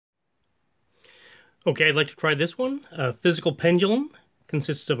Okay, I'd like to try this one. A physical pendulum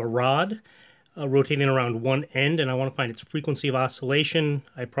consists of a rod rotating around one end, and I want to find its frequency of oscillation.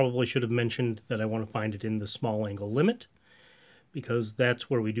 I probably should have mentioned that I want to find it in the small angle limit, because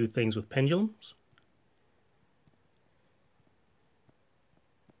that's where we do things with pendulums.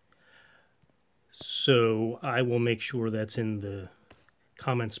 So I will make sure that's in the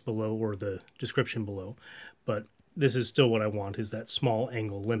comments below or the description below, but this is still what I want, is that small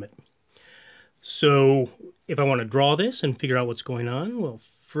angle limit. So if I want to draw this and figure out what's going on, well,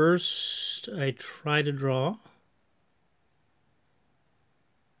 first I try to draw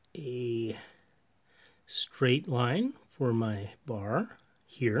a straight line for my bar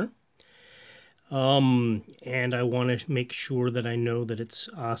here. And I want to make sure that I know that it's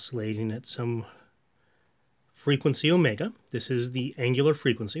oscillating at some frequency omega. This is the angular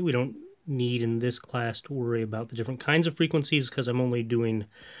frequency. We don't need in this class to worry about the different kinds of frequencies because I'm only doing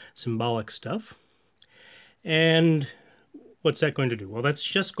symbolic stuff. And what's that going to do? Well, that's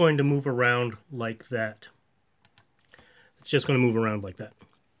just going to move around like that. It's just going to move around like that.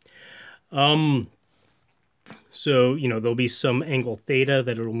 So, you know, there'll be some angle theta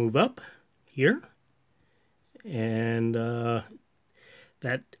that it'll move up here. And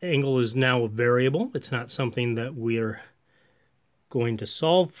that angle is now a variable. It's not something that we're going to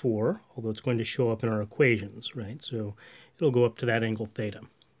solve for, although it's going to show up in our equations, right? So it'll go up to that angle theta.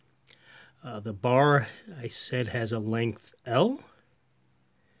 The bar, I said, has a length L.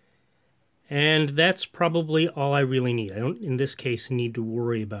 And that's probably all I really need. I don't, in this case, need to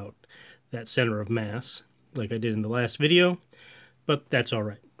worry about that center of mass like I did in the last video, but that's all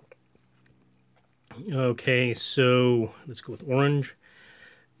right. Okay, so let's go with orange.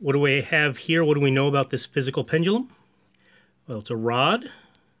 What do we have here? What do we know about this physical pendulum? Well, it's a rod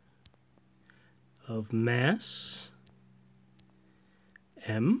of mass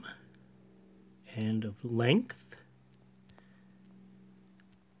m and of length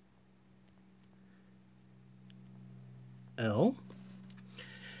L.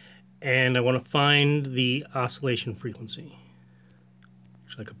 And I want to find the oscillation frequency.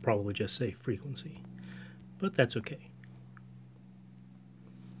 Actually, I could probably just say frequency, but that's okay.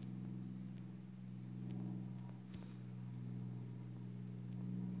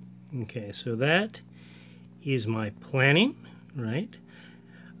 Okay, so that is my planning, right?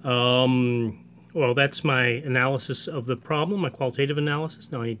 Well, that's my analysis of the problem, my qualitative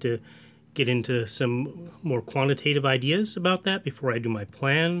analysis. Now I need to get into some more quantitative ideas about that before I do my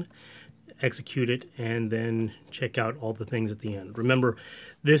plan, execute it, and then check out all the things at the end. Remember,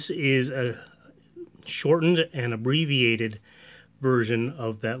 this is a shortened and abbreviated version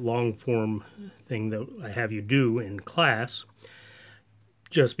of that long form thing that I have you do in class,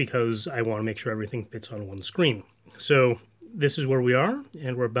 just because I want to make sure everything fits on one screen. So this is where we are,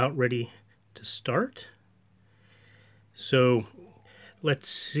 and we're about ready to start. So let's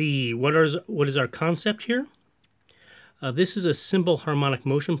see, what is our concept here? This is a simple harmonic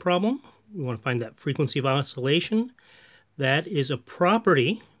motion problem. We want to find that frequency of oscillation. That is a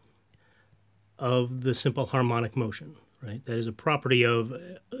property of the simple harmonic motion, right? That is a property of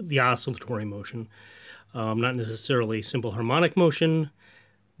the oscillatory motion, not necessarily simple harmonic motion,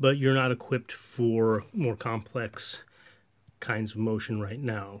 but you're not equipped for more complex kinds of motion right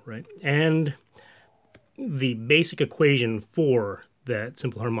now, right? And the basic equation for that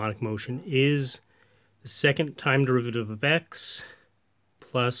simple harmonic motion is the second time derivative of x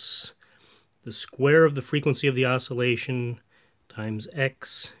plus the square of the frequency of the oscillation times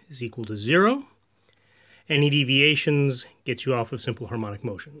x is equal to 0. Any deviations gets you off of simple harmonic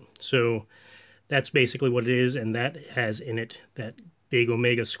motion. So that's basically what it is, and that has in it that big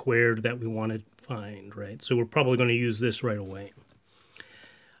omega squared that we want to find, right? So we're probably going to use this right away.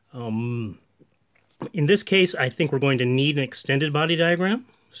 In this case, I think we're going to need an extended body diagram.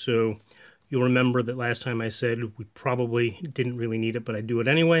 So you'll remember that last time I said we probably didn't really need it, but I do it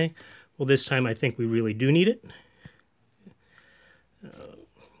anyway. Well, this time I think we really do need it.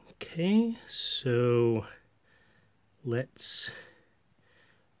 Okay, so let's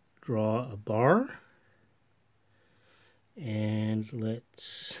draw a bar. And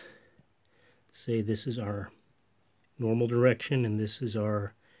let's say this is our normal direction and this is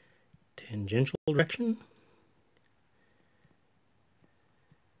our tangential direction.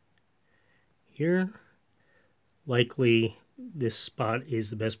 Here, likely this spot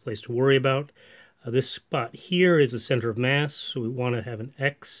is the best place to worry about. This spot here is the center of mass, so we want to have an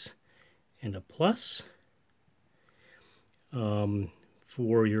X and a plus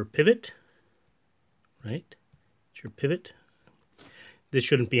for your pivot, right? It's your pivot. This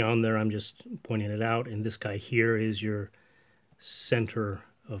shouldn't be on there, I'm just pointing it out, and this guy here is your center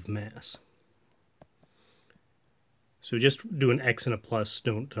of mass. So just do an X and a plus.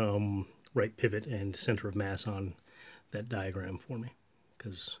 Don't write pivot and center of mass on that diagram for me,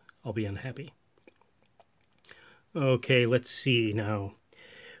 because I'll be unhappy. Okay, let's see now.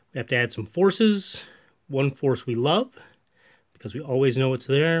 We have to add some forces. One force we love, because we always know it's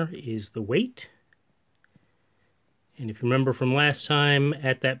there, is the weight. And if you remember from last time,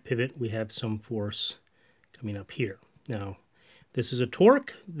 at that pivot we have some force coming up here. Now, this is a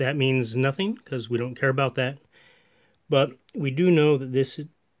torque. That means nothing, because we don't care about that. But we do know that this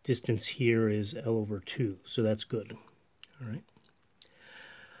distance here is L over 2, so that's good. All right.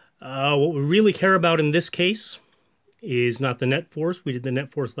 What we really care about in this case is not the net force. We did the net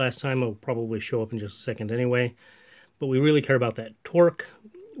force last time. It'll probably show up in just a second anyway. But we really care about that torque,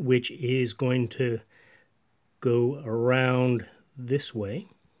 which is going to go around this way,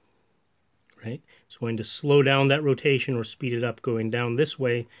 right? It's going to slow down that rotation or speed it up going down this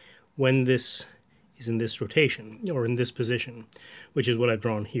way when this is in this rotation or in this position, which is what I've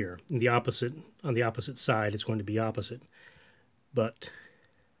drawn here. On the opposite side, it's going to be opposite. But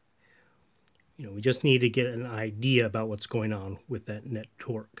we just need to get an idea about what's going on with that net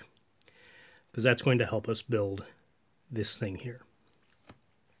torque, because that's going to help us build this thing here.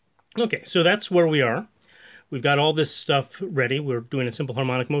 Okay, so that's where we are. We've got all this stuff ready. We're doing a simple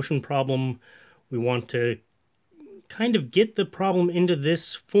harmonic motion problem. We want to kind of get the problem into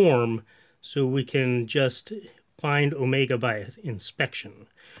this form so we can just find omega by inspection.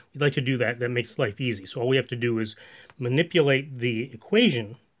 We'd like to do that. That makes life easy. So all we have to do is manipulate the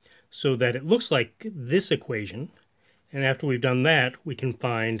equation so that it looks like this equation. And after we've done that, we can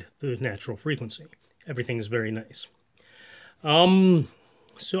find the natural frequency. Everything's very nice.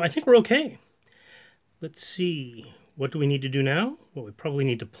 So I think we're okay. Let's see. What do we need to do now? Well, we probably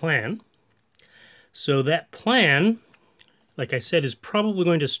need to plan. So that plan, like I said, is probably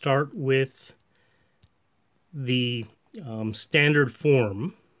going to start with the standard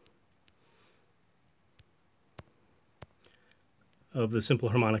form of the simple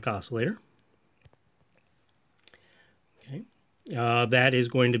harmonic oscillator. Okay, that is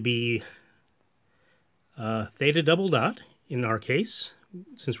going to be theta double dot in our case,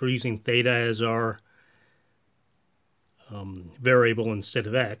 since we're using theta as our variable instead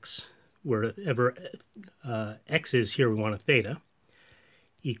of x. Wherever x is here, we want a theta,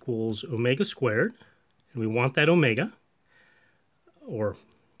 equals omega squared, and we want that omega, or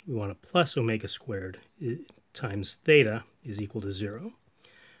we want a plus omega squared times theta is equal to 0.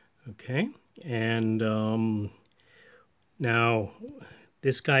 Okay, and now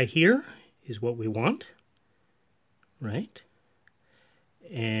this guy here is what we want, right?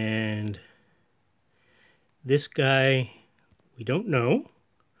 And this guy, we don't know.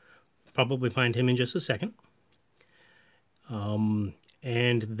 Probably find him in just a second. And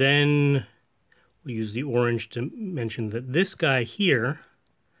then we'll use the orange to mention that this guy here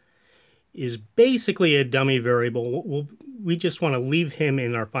is basically a dummy variable. We just want to leave him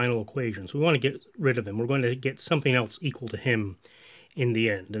in our final equation. So we want to get rid of him. We're going to get something else equal to him in the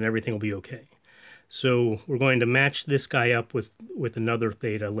end, and everything will be okay. So we're going to match this guy up with another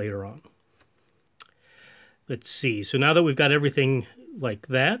theta later on. Let's see. So now that we've got everything like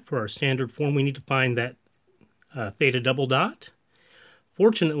that for our standard form, we need to find that theta double dot.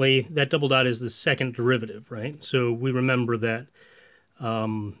 Fortunately, that double dot is the second derivative, right? So we remember that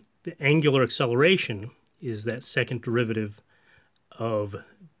the angular acceleration is that second derivative of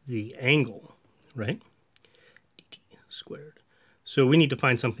the angle, right? dt squared. So we need to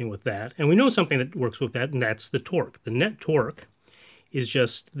find something with that. And we know something that works with that, and that's the torque. The net torque is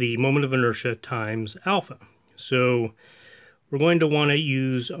just the moment of inertia times alpha. So we're going to want to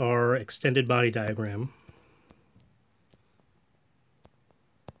use our extended body diagram.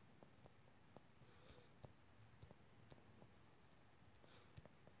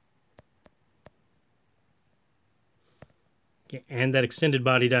 Okay, and that extended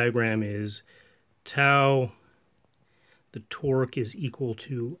body diagram is tau, the torque is equal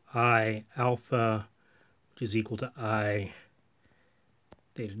to I alpha, which is equal to I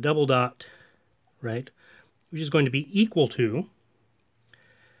theta double dot, right? Which is going to be equal to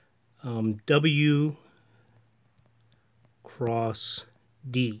W cross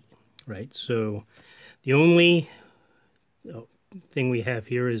D, right? So the only thing we have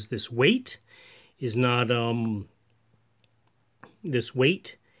here is this weight is not, this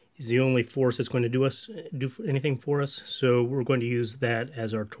weight is the only force that's going to do anything for us. So we're going to use that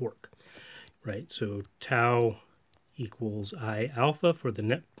as our torque, right? So tau equals I alpha for the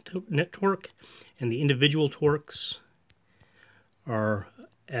net torque, and the individual torques are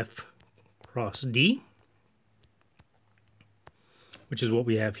F cross D, which is what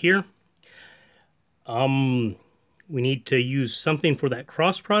we have here. we need to use something for that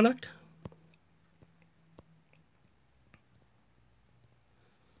cross product.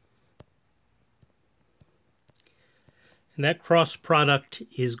 And that cross product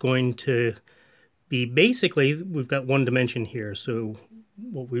is going to be basically, we've got one dimension here. So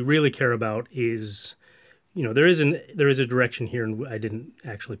what we really care about is, you know, there is a direction here, and I didn't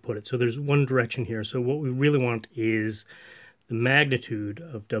actually put it. So there's one direction here. So what we really want is the magnitude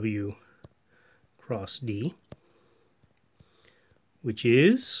of W cross D, which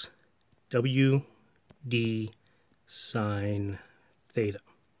is WD sine theta.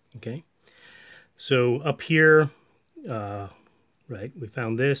 Okay. So up here, right, we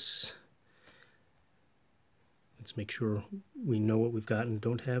found this. Let's make sure we know what we've got and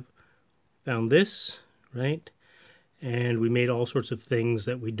don't have. Found this, right? And we made all sorts of things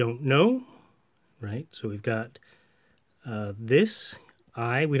that we don't know, right? So we've got this,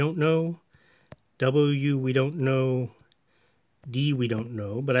 I we don't know, W we don't know, D we don't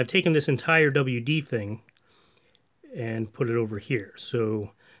know, but I've taken this entire WD thing and put it over here.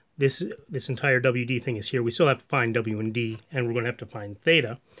 So this entire WD thing is here. We still have to find W and D, and we're going to have to find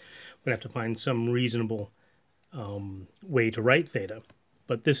theta. We're going to have to find some reasonable way to write theta.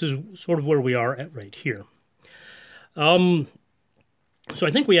 But this is sort of where we are at right here. So I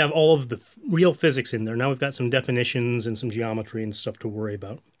think we have all of the real physics in there. Now we've got some definitions and some geometry and stuff to worry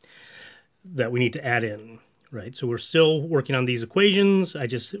about that we need to add in, right? So we're still working on these equations. I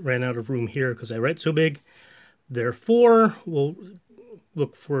just ran out of room here because I write so big. Therefore, we'll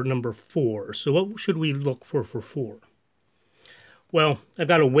look for number 4. So what should we look for 4? Well, I've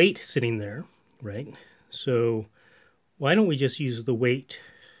got a weight sitting there, right? So why don't we just use the weight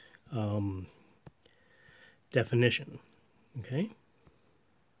definition, okay?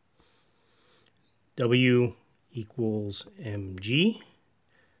 W equals mg.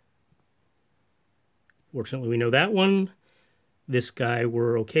 Fortunately, we know that one. This guy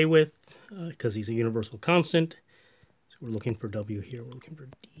we're okay with because he's a universal constant. So we're looking for W here, we're looking for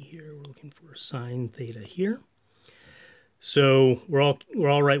D here, we're looking for sine theta here. So we're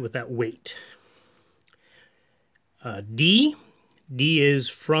all right with that weight. D is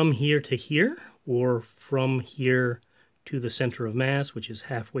from here to here, or from here to the center of mass, which is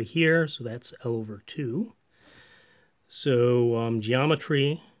halfway here, so that's L over 2. So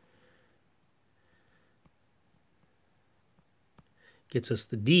geometry gets us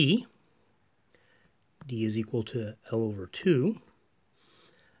the D. D is equal to L over 2.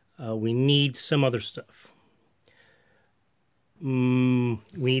 We need some other stuff. We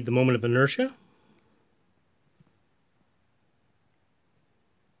need the moment of inertia.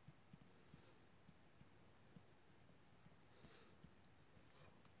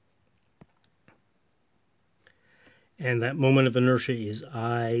 And that moment of inertia is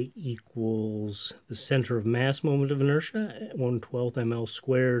I equals the center of mass moment of inertia, 1/12 ml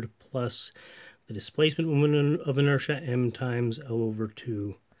squared, plus the displacement moment of inertia, m times L over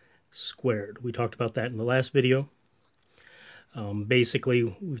 2 squared. We talked about that in the last video. Basically,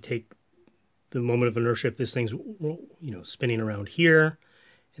 we take the moment of inertia if this thing's spinning around here,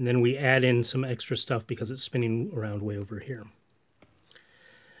 and then we add in some extra stuff because it's spinning around way over here.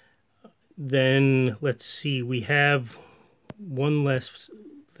 Then let's see, we have one last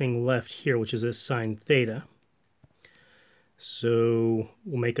thing left here, which is this sine theta. So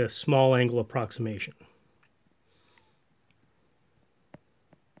we'll make a small angle approximation.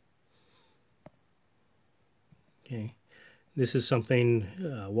 Okay, this is something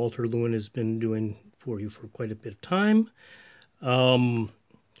Walter Lewin has been doing for you for quite a bit of time. And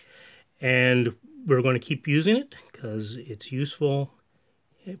we're going to keep using it because it's useful.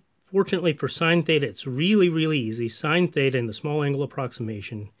 Fortunately for sine theta, it's really, really easy. Sine theta in the small angle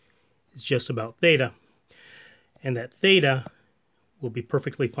approximation is just about theta. And that theta will be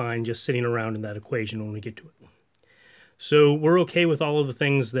perfectly fine just sitting around in that equation when we get to it. So we're okay with all of the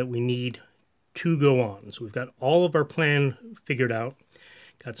things that we need to go on. So we've got all of our plan figured out.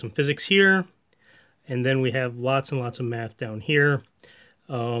 Got some physics here, and then we have lots and lots of math down here.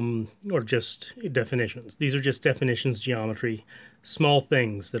 Or just definitions. These are just definitions, geometry, small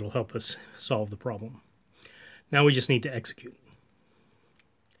things that will help us solve the problem. Now we just need to execute.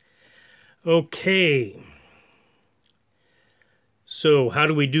 Okay. So how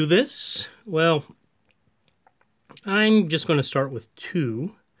do we do this? Well, I'm just going to start with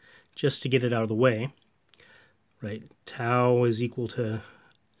 2 just to get it out of the way. Right? Tau is equal to the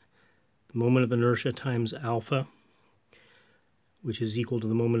moment of inertia times alpha, which is equal to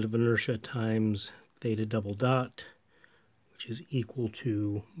the moment of inertia times theta double dot, which is equal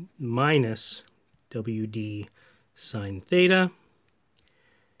to minus WD sine theta,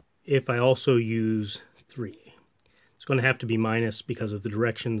 if I also use 3. It's going to have to be minus because of the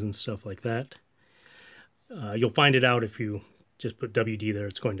directions and stuff like that. You'll find it out if you just put WD there.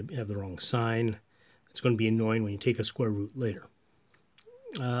 It's going to have the wrong sign. It's going to be annoying when you take a square root later.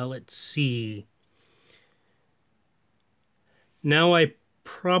 Let's see. Now I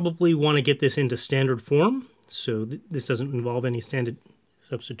probably want to get this into standard form. So this doesn't involve any standard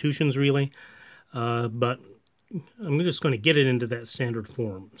substitutions really. But I'm just going to get it into that standard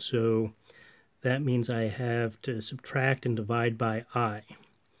form. So that means I have to subtract and divide by I.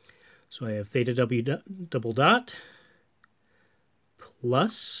 So I have theta W double dot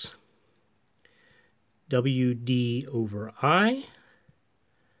plus WD over I.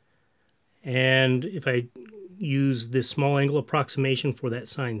 And if I use this small angle approximation for that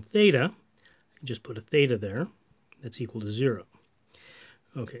sine theta, I just put a theta there. That's equal to 0.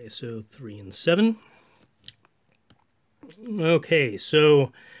 Okay, so 3 and 7. Okay,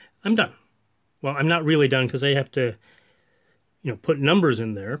 so I'm done. Well, I'm not really done because I have to, put numbers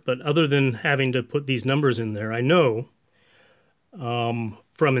in there. But other than having to put these numbers in there, I know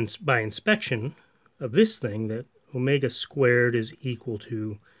by inspection of this thing that omega squared is equal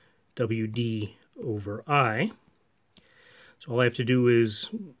to WD over I. So all I have to do is,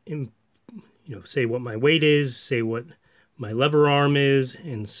 say what my weight is, say what my lever arm is,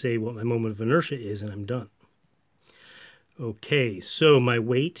 and say what my moment of inertia is, and I'm done. Okay, so my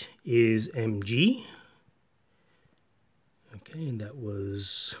weight is mg. Okay, and that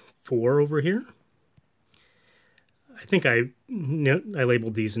was 4 over here. I think I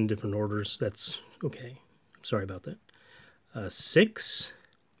labeled these in different orders. That's okay. I'm sorry about that. 6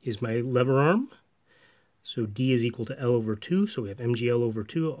 is my lever arm. So D is equal to L over 2. So we have mgl over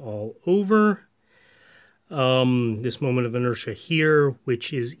 2 all over. This moment of inertia here,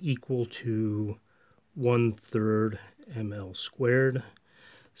 which is equal to 1/3 ml squared.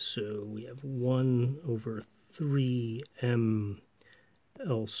 So we have 1 over 3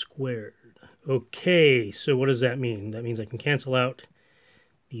 ml squared. Okay, so what does that mean? That means I can cancel out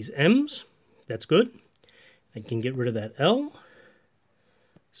these m's. That's good. I can get rid of that L.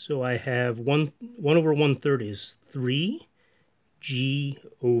 So I have 1 over 1/3 is 3g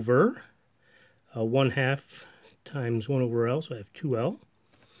over 1/2 times 1 over L, so I have 2L.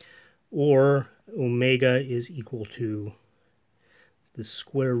 Or omega is equal to the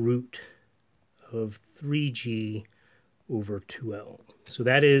square root of 3g over 2L. So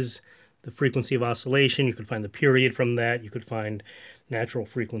that is the frequency of oscillation. You could find the period from that. You could find natural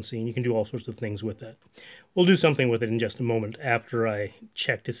frequency, and you can do all sorts of things with that. We'll do something with it in just a moment after I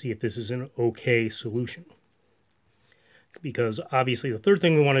check to see if this is an okay solution. Because obviously the third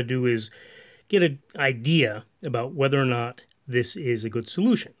thing we want to do is get an idea about whether or not this is a good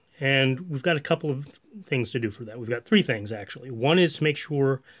solution. And we've got a couple of things to do for that. We've got 3 things, actually. One is to make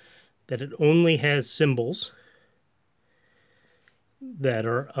sure that it only has symbols that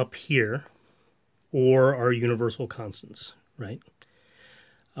are up here or are universal constants, right?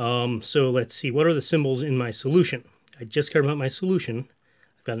 So let's see. What are the symbols in my solution? I just care about my solution.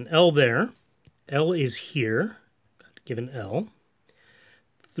 I've got an L there. L is here. Got to give an L.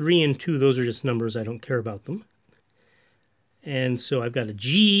 3 and 2, those are just numbers. I don't care about them. And so I've got a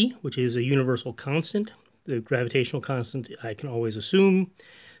G, which is a universal constant. The gravitational constant I can always assume.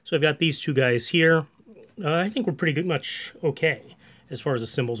 So I've got these 2 guys here. I think we're pretty much okay as far as the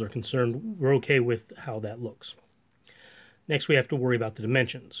symbols are concerned. We're okay with how that looks. Next, we have to worry about the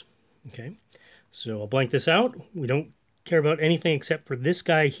dimensions. Okay, so I'll blank this out. We don't care about anything except for this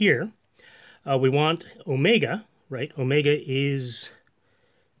guy here. We want omega, right? Omega is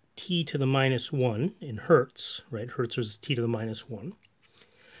t to the minus 1 in hertz, right? Hertz is t to the minus 1.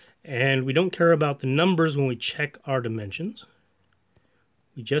 And we don't care about the numbers when we check our dimensions.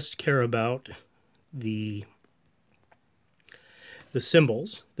 We just care about the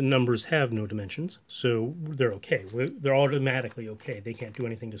symbols. The numbers have no dimensions, so they're okay. They're automatically okay. They can't do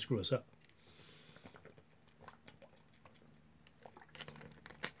anything to screw us up.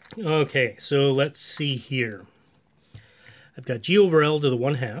 Okay, so let's see here. I've got G over L to the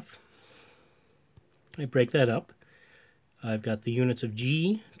 1/2. I break that up. I've got the units of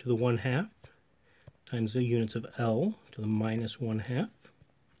G to the 1/2 times the units of L to the minus 1/2.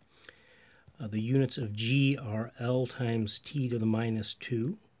 The units of G are L times T to the minus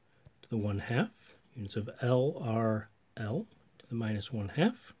 2 to the 1/2. Units of L are L to the minus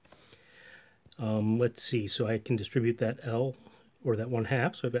 1/2. Let's see, so I can distribute that L, or that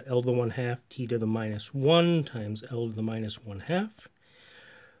 1/2. So I've got L to the 1/2, T to the minus 1 times L to the minus 1/2.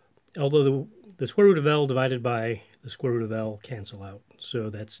 L to the square root of L divided by the square root of L cancel out. So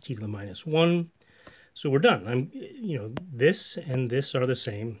that's T to the minus 1. So we're done. This and this are the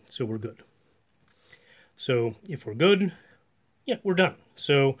same, so we're good. So if we're good, yeah, we're done.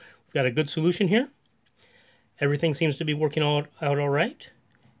 So we've got a good solution here. Everything seems to be working out all right.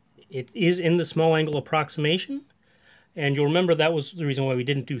 It is in the small angle approximation. And you'll remember that was the reason why we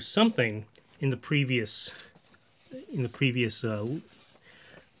didn't do something in the previous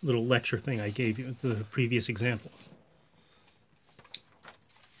little lecture thing I gave you, the previous example.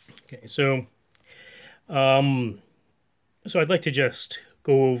 Okay, so I'd like to just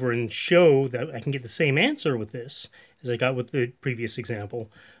go over and show that I can get the same answer with this as I got with the previous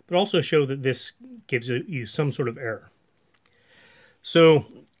example, but also show that this gives you some sort of error. So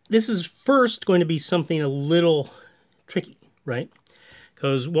this is first going to be something a little tricky, right?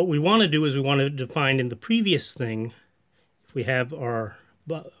 Because what we want to do is we want to define in the previous thing, if we have our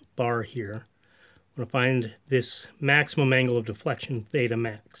bar here, we want to find this maximum angle of deflection, theta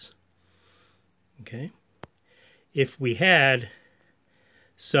max. Okay. If we had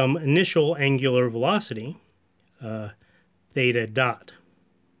some initial angular velocity, theta dot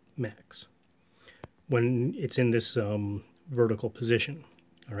max, when it's in this vertical position,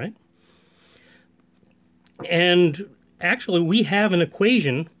 all right? And actually, we have an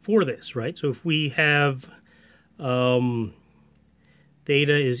equation for this, right? So if we have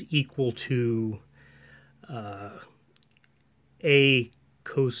theta is equal to a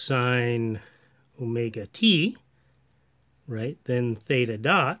cosine omega t, right, then theta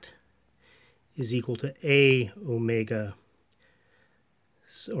dot is equal to a omega,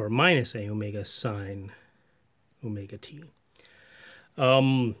 or minus a omega sine omega t.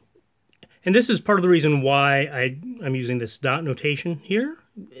 And this is part of the reason why I'm using this dot notation here.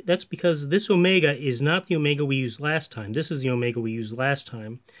 That's because this omega is not the omega we used last time. This is the omega we used last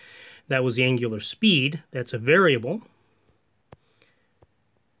time. That was the angular speed. That's a variable.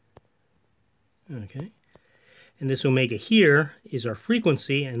 Okay. And this omega here is our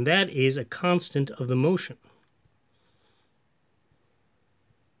frequency, and that is a constant of the motion.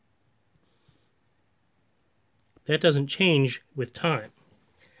 That doesn't change with time.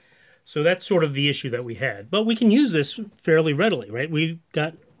 So that's sort of the issue that we had. But we can use this fairly readily, right? We've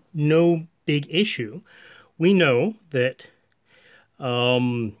got no big issue. We know that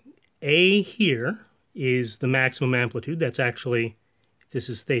A here is the maximum amplitude. That's actually, if this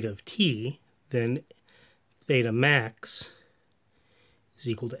is theta of t, then theta max is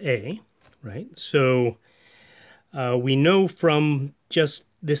equal to A, right? So we know from just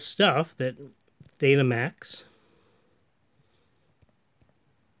this stuff that theta max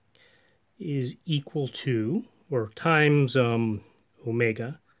is equal to, or times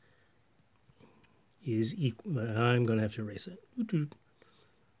omega is equal, I'm going to have to erase it.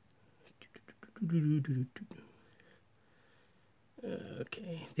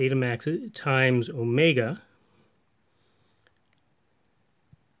 Okay, theta max times omega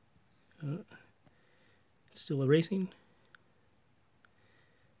still erasing.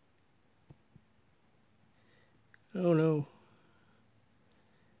 Oh no.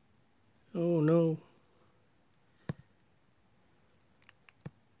 Oh no.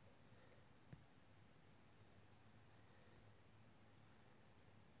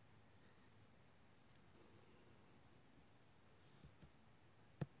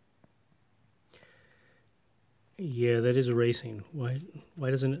 Yeah, that is erasing. Why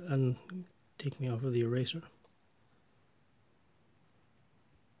doesn't it take me off of the eraser?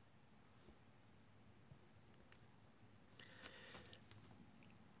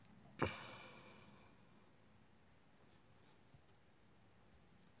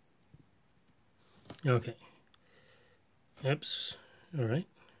 Okay. Oops. All right.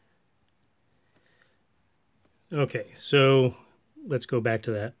 Okay, so let's go back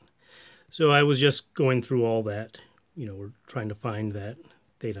to that. So I was just going through all that. You know, we're trying to find that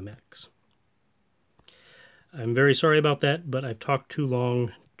theta max. I'm very sorry about that, but I've talked too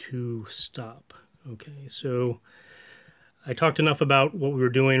long to stop. Okay, so I talked enough about what we were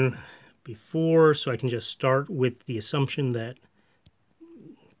doing before, so I can just start with the assumption that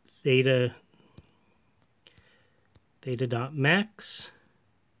theta dot max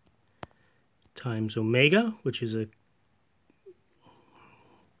times omega, which is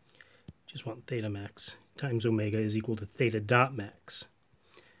just want theta max times omega is equal to theta dot max.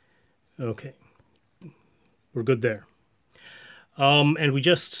 Okay, we're good there. And we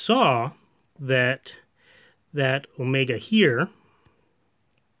just saw that omega here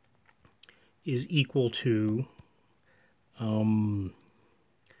is equal to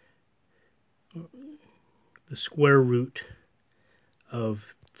the square root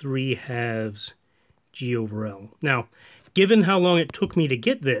of 3/2 g over L. Now, given how long it took me to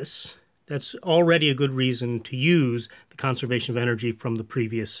get this, that's already a good reason to use the conservation of energy from the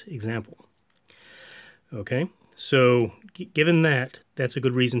previous example. Okay, so given that, that's a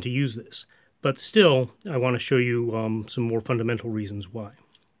good reason to use this. But still, I want to show you some more fundamental reasons why.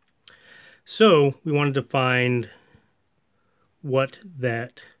 So we wanted to find what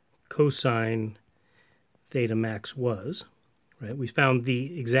that cosine theta max was. Right? We found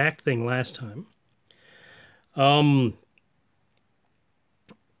the exact thing last time.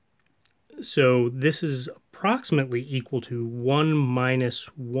 So this is approximately equal to 1 minus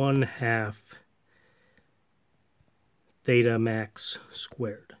 1/2 theta max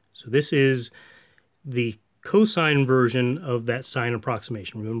squared. So this is the cosine version of that sine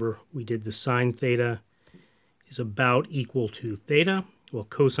approximation. Remember, we did the sine theta is about equal to theta. Well,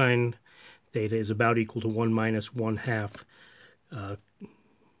 cosine theta is about equal to 1 minus 1/2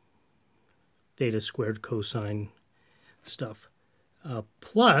 theta squared cosine stuff,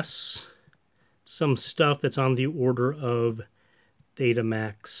 plus some stuff that's on the order of theta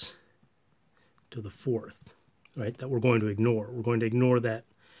max to the 4th, right, that we're going to ignore. We're going to ignore that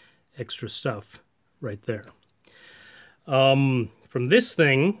extra stuff right there. From this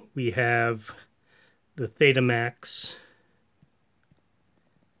thing, we have the theta max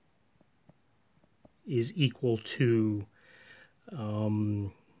is equal to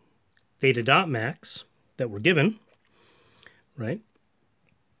theta dot max that we're given, right?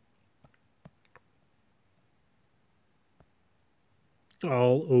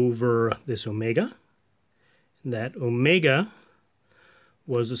 All over this omega. And that omega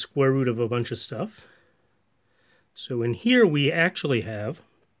was the square root of a bunch of stuff. So in here we actually have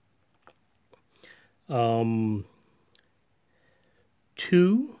 2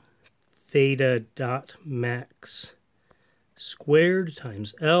 theta dot max squared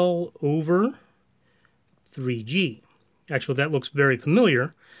times L over 3G. Actually, that looks very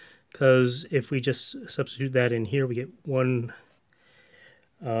familiar, because if we just substitute that in here, we get 1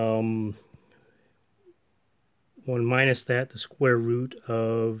 minus that, the square root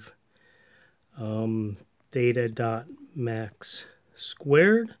of theta dot max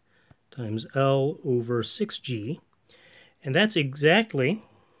squared times L over 6G. And that's exactly,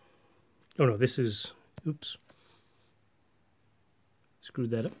 oh no, this is, oops,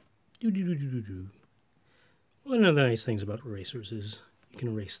 screwed that up. One of the nice things about erasers is you can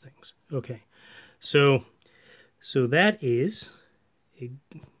erase things. Okay, so that is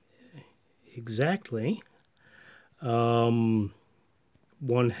exactly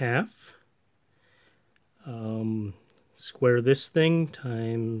 1/2 square this thing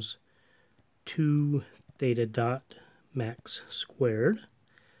times 2 theta dot max squared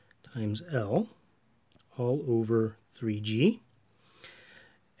times L all over 3G.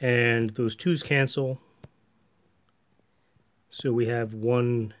 And those 2's cancel. So we have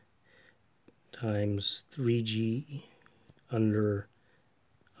 1 times 3G under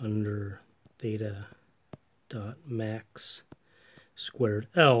theta dot max squared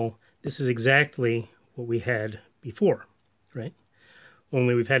L. This is exactly what we had before, right?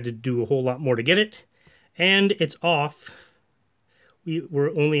 Only we've had to do a whole lot more to get it, and it's off. We're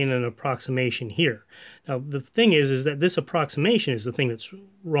only in an approximation here. Now the thing is that this approximation is the thing that's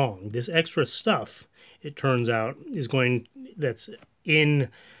wrong. This extra stuff, it turns out, is that's in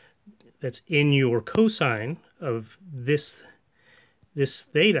your cosine of this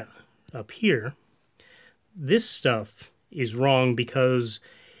theta up here. This stuff is wrong because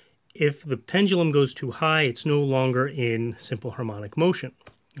if the pendulum goes too high, it's no longer in simple harmonic motion.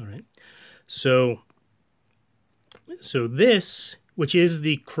 All right. So this, which is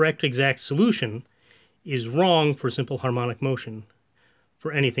the correct exact solution, is wrong for simple harmonic motion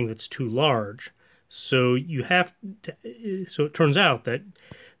for anything that's too large. So you have to, so it turns out that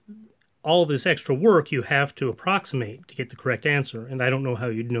all this extra work you have to approximate to get the correct answer, and I don't know how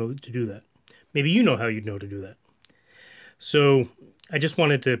you'd know to do that. Maybe you know how you'd know to do that. So I just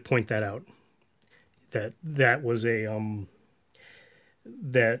wanted to point that out, that was a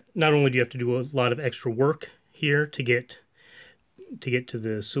that not only do you have to do a lot of extra work here to get to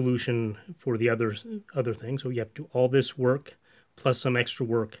the solution for the other thing, so you have to do all this work plus some extra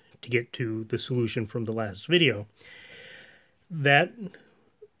work to get to the solution from the last video. That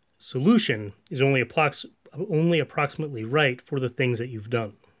solution is only approximately right for the things that you've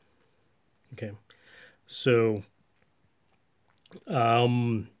done. Okay, so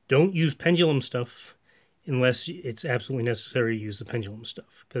don't use pendulum stuff unless it's absolutely necessary to use the pendulum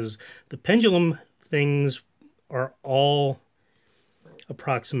stuff, because the pendulum things are all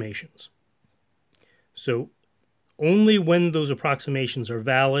approximations. So only when those approximations are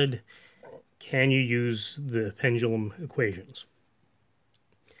valid can you use the pendulum equations.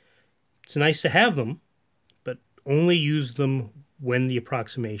 It's nice to have them, but only use them when the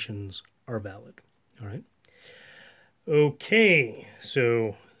approximations are valid. All right. Okay,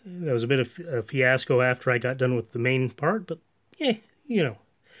 so that was a bit of a fiasco after I got done with the main part, but yeah, you know,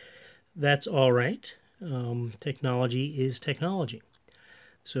 that's all right. Technology is technology.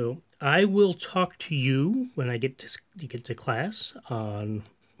 So I will talk to you when I get to class on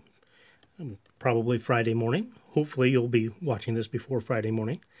probably Friday morning. Hopefully you'll be watching this before Friday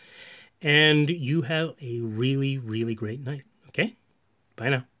morning. And you have a really, really great night. Okay? Bye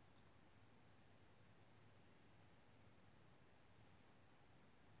now.